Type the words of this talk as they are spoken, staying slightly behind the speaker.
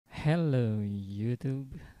Hello YouTube,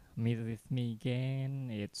 meet with me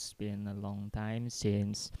again. It's been a long time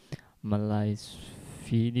since my last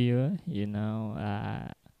video.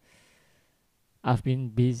 I've been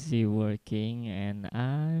busy working and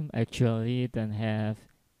I'm actually don't have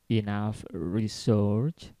enough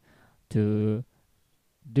resource to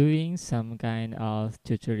doing some kind of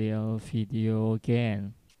tutorial video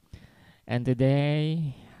again. And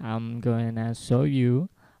today I'm gonna show you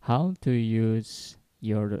how to use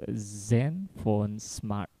your Zenfone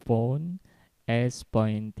smartphone as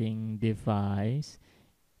pointing device.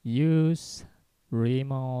 Use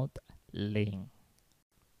remote link.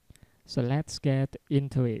 So let's get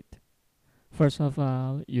into it. First of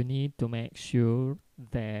all, you need to make sure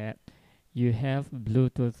that you have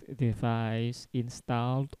Bluetooth device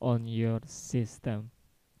installed on your system.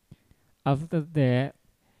 After that,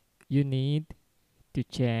 you need to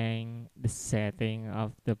change the setting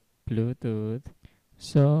of the Bluetooth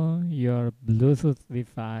so your Bluetooth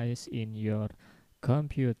device in your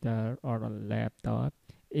computer or a laptop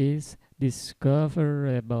is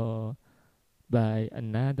discoverable by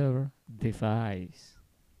another device.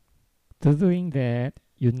 To doing that,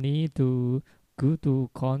 you need to go to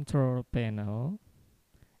control panel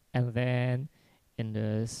and then in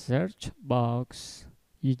the search box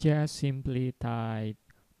you just simply type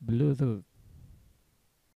Bluetooth.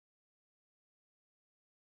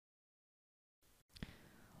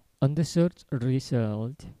 On the search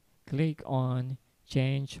result, click on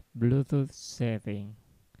Change Bluetooth Setting.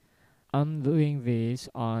 I'm doing this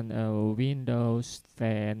on a Windows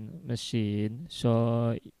 10 machine,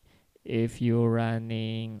 so if you're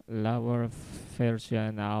running lower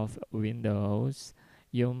version of Windows,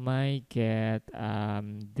 you might get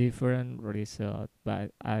different result.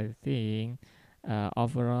 But I think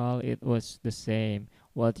overall it was the same.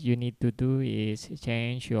 What you need to do is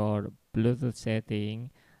change your Bluetooth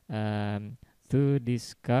setting um, to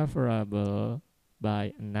discoverable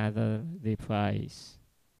by another device.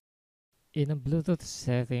 In a Bluetooth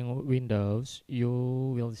setting windows,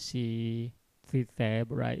 you will see the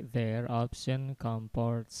tab right there, option,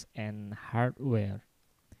 comports, and hardware.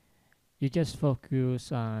 You just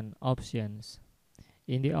focus on options.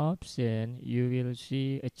 In the option, you will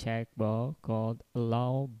see a checkbox called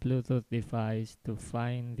Allow Bluetooth device to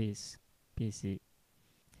find this PC.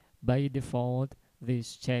 By default,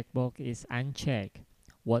 this checkbox is unchecked.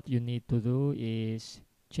 What you need to do is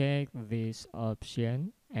check this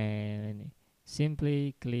option and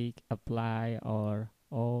simply click apply or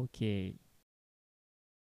OK.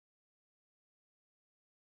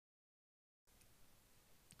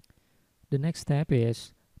 The next step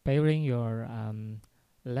is pairing your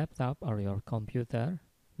laptop or your computer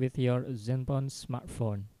with your Zenfone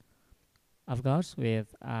smartphone. Of course,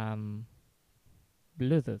 with Bluetooth.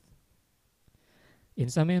 In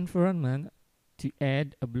some environment, to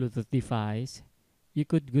add a Bluetooth device, you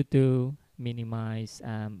could go to minimize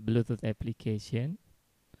Bluetooth application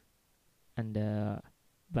and the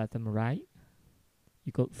bottom right.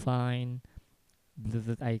 You could find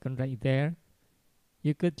Bluetooth icon right there.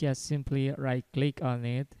 You could just simply right click on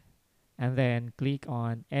it and then click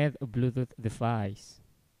on add a Bluetooth device.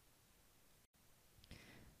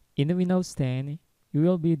 In the Windows 10, you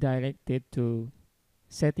will be directed to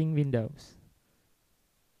setting windows.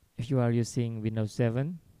 If you are using Windows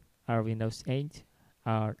 7 or Windows 8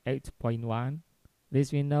 or 8.1,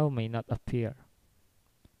 this window may not appear.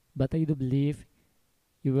 But I do believe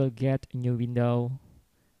you will get a new window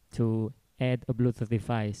to add a Bluetooth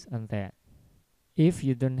device on that. If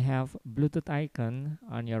you don't have Bluetooth icon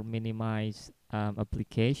on your minimized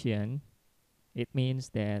application, it means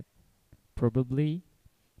that probably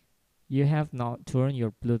you have not turned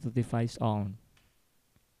your Bluetooth device on.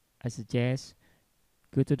 I suggest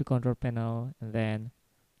go to the control panel and then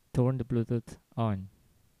turn the Bluetooth on.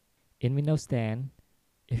 In Windows 10,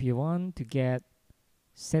 if you want to get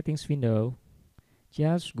settings window,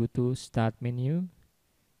 just go to start menu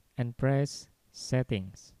and press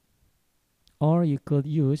settings. Or you could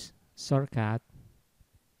use shortcut.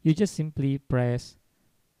 You just simply press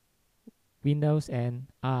Windows and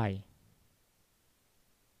I.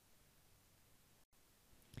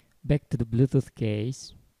 Back to the Bluetooth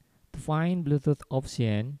case. To find Bluetooth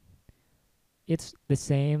option, it's the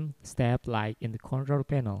same step like in the control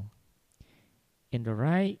panel. In the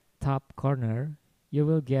right top corner, you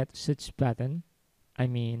will get search button,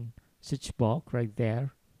 search box right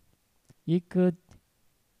there. You could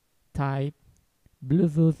type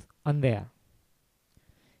Bluetooth on there.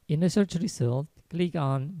 In the search result, click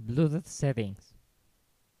on Bluetooth settings.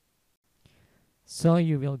 So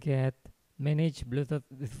you will get manage Bluetooth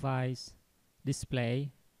device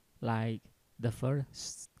display like the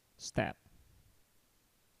first step.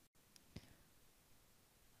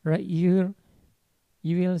 Right here,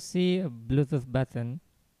 you will see a Bluetooth button.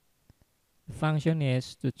 The function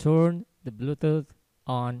is to turn the Bluetooth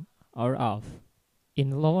on or off. In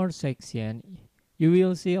the lower section, you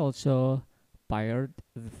will see also paired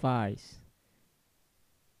device.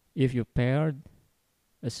 If you paired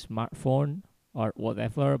a smartphone or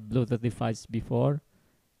whatever Bluetooth device before,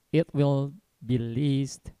 it will be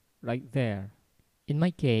listed right there. In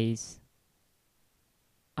my case,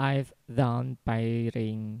 I've done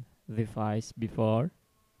pairing device before,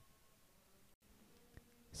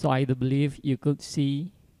 so I do believe you could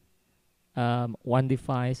see one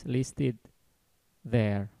device listed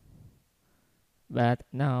there. But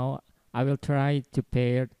now I will try to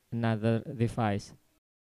pair another device.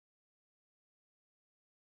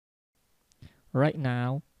 Right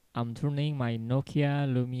now, I'm turning my Nokia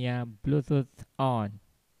Lumia Bluetooth on.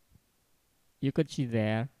 You could see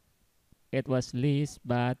there, it was listed,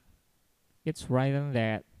 but it's written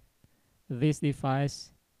that this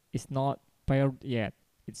device is not paired yet.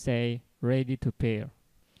 It says ready to pair.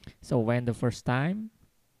 So when the first time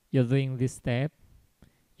you're doing this step,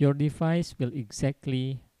 your device will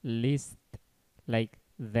exactly list like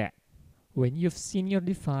that. When you've seen your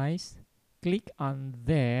device, click on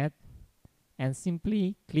that and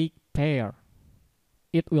simply click pair.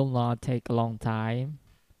 It will not take a long time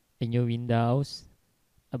in your Windows,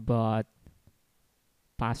 but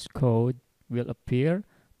passcode will appear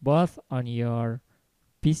both on your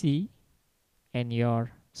PC and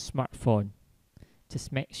your smartphone.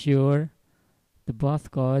 Just make sure the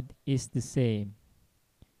both code is the same.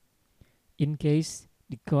 In case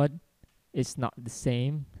the code is not the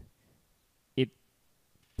same, it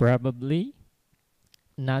probably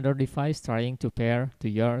another device trying to pair to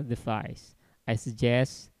your device. I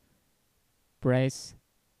suggest press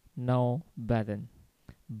no button.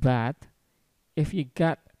 But if you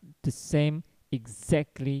got the same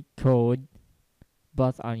exactly code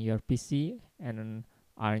both on your PC and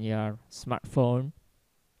on your smartphone,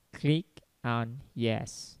 click on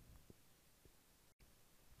yes.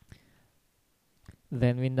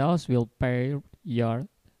 Then Windows will pair your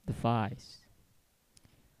device.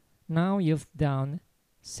 Now you've done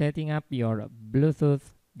setting up your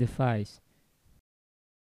Bluetooth device.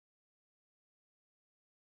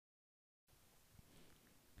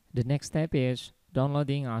 The next step is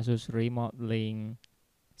downloading Asus Remote Link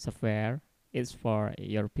software. It's for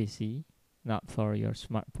your PC, not for your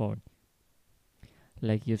smartphone.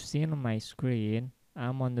 Like you've seen on my screen,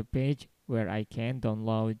 I'm on the page where I can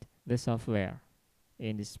download the software.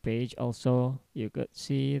 In this page also, you could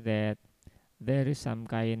see that there is some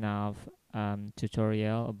kind of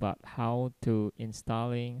tutorial about how to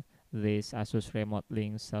installing this Asus Remote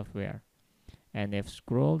Link software. And if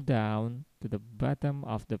scroll down to the bottom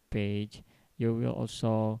of the page, you will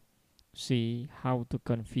also see how to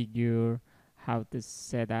configure, how to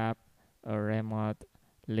set up a remote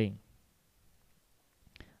link.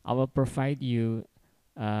 I will provide you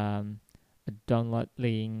a download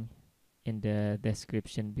link in the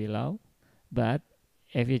description below, but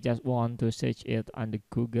if you just want to search it on the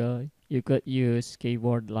Google, you could use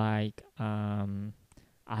keyword like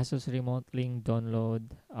Asus Remote Link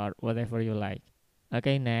download or whatever you like.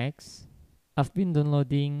 Okay, next, I've been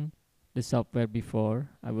downloading the software before.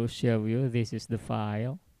 I will show you. This is the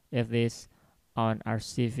file. If this on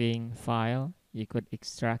receiving file, you could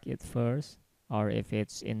extract it first, or if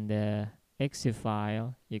it's in the exe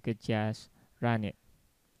file, you could just run it.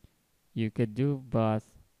 You could do both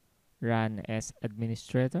run as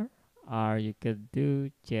administrator, or you could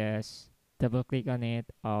do just double click on it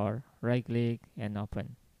or right click and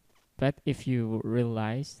open. But if you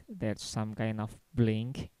realize there's some kind of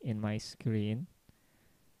blink in my screen,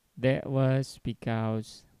 that was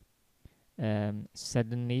because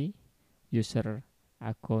suddenly user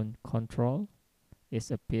account control is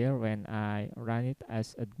appear when I run it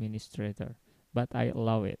as administrator, but I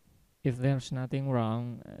allow it. If there's nothing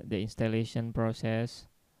wrong, the installation process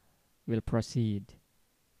will proceed.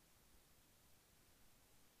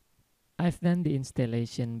 I've done the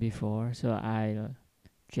installation before, so I'll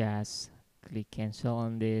just click cancel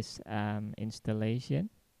on this installation,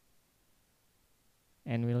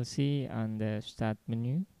 and we'll see on the start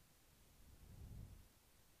menu.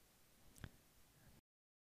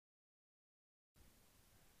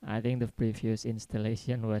 I think the previous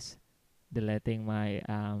installation was deleting my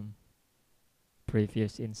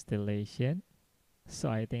previous installation, so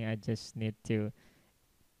I think I just need to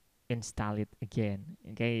install it again.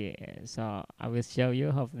 Okay, so I will show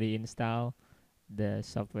you how to install the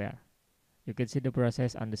software. You can see the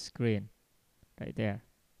process on the screen right there.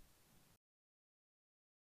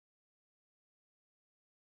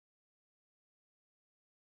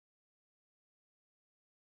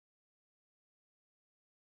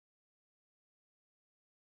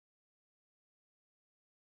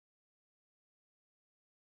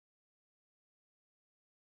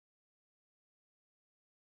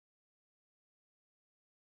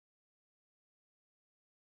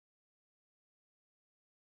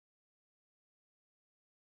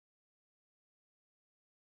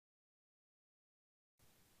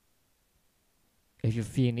 If you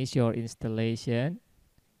finish your installation,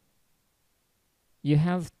 you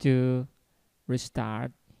have to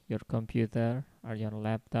restart your computer or your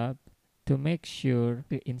laptop to make sure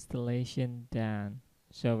the installation done.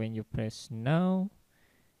 So when you press no,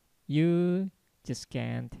 you just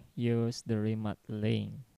can't use the remote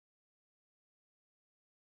link.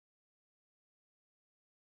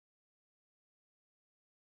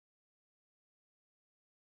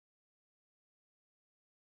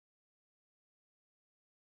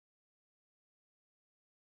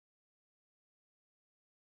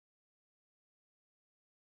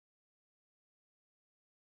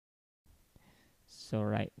 So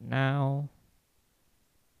right now,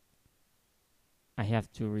 I have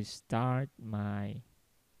to restart my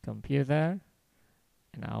computer,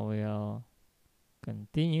 and I will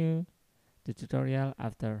continue the tutorial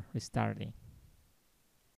after restarting.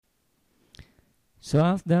 So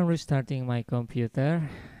I've done restarting my computer,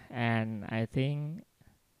 and I think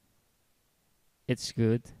it's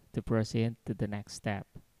good to proceed to the next step.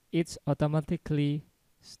 It's automatically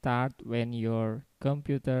start when your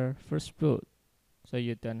computer first boot, so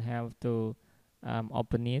you don't have to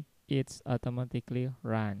open it. It's automatically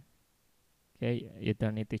run. Okay, you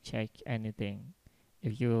don't need to check anything.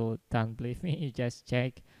 If you don't believe me, you just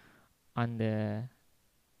check on the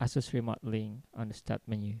Asus remote link on the start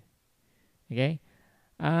menu. Okay.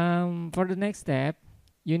 For the next step,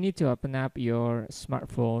 you need to open up your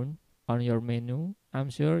smartphone on your menu. I'm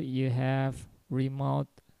sure you have remote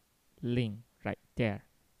link right there.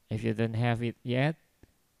 If you don't have it yet,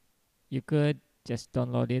 you could just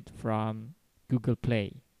download it from Google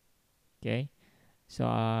Play. Okay. So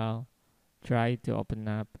I'll try to open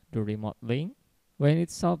up the remote link. When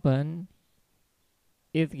it's open,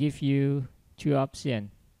 it gives you two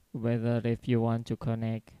options, whether if you want to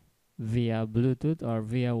connect via Bluetooth or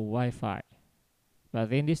via Wi-Fi.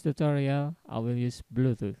 But in this tutorial, I will use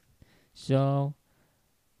Bluetooth. So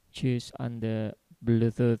choose on the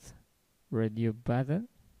Bluetooth radio button,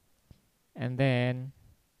 and then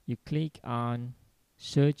you click on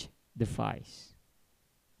search device.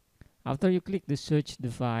 After you click the search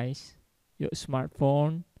device, your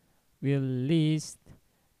smartphone will list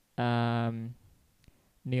um,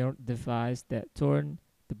 near device that turn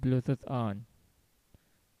the Bluetooth on.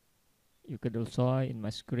 You could also in my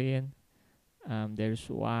screen, there's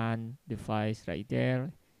one device right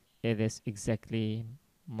there. It is exactly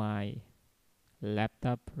my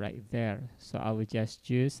laptop right there. So I will just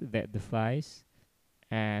choose that device,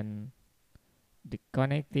 and the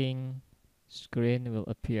connecting screen will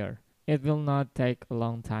appear. It will not take a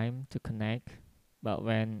long time to connect, but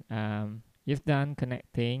when you've done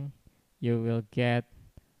connecting, you will get,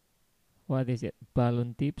 what is it,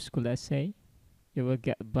 balloon tips, could I say? You will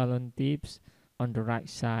get balloon tips on the right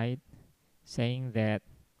side saying that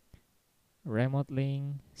remote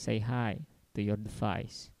link say hi to your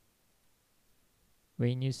device.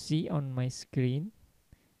 When you see on my screen,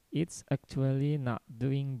 it's actually not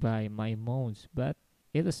doing by my mouse, but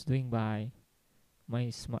it is doing by my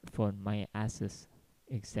smartphone, my Asus.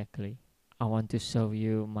 Exactly. I want to show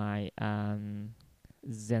you my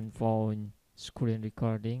Zenfone screen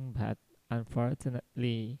recording, but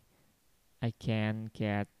unfortunately, I can't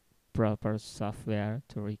get proper software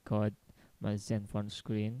to record my Zenfone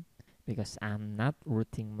screen because I'm not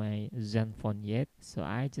rooting my Zenfone yet, so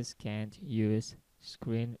I just can't use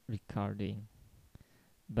screen recording.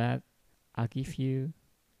 But I'll give you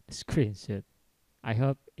a screenshot. I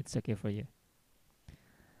hope it's okay for you.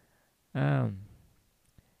 Um,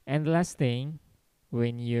 and the last thing,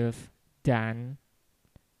 when you've done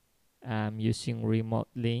using remote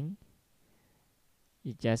link,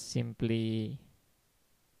 you just simply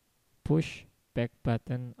push back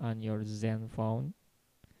button on your Zenfone,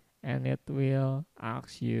 and it will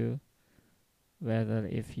ask you whether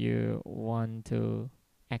if you want to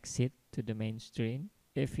exit to the main screen.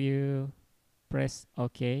 If you press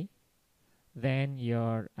OK, then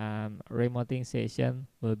your remoting session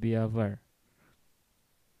will be over.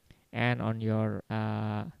 And on your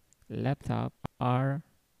laptop or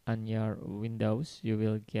on your Windows, you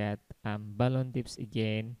will get balloon tips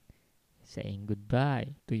again saying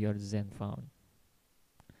goodbye to your Zenfone.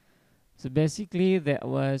 So basically, that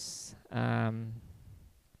was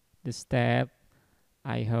the step.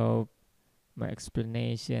 I hope my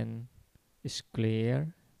explanation is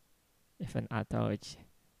clear. Even I thought,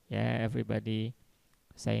 yeah, everybody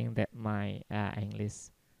saying that my English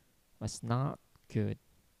was not good,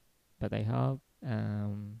 but I hope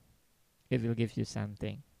it will give you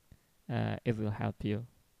something. It will help you.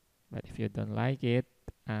 But if you don't like it,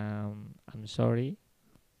 I'm sorry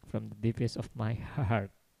from the deepest of my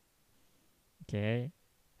heart. Okay.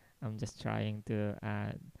 I'm just trying to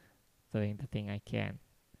doing the thing I can.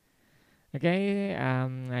 Okay,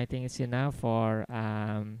 I think it's enough for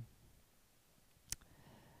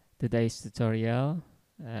today's tutorial.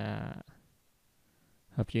 Uh,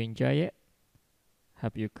 Hope you enjoy it.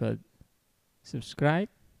 Hope you could subscribe,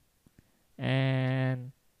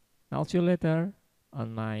 and I'll see you later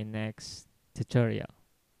on my next tutorial.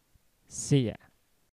 See ya.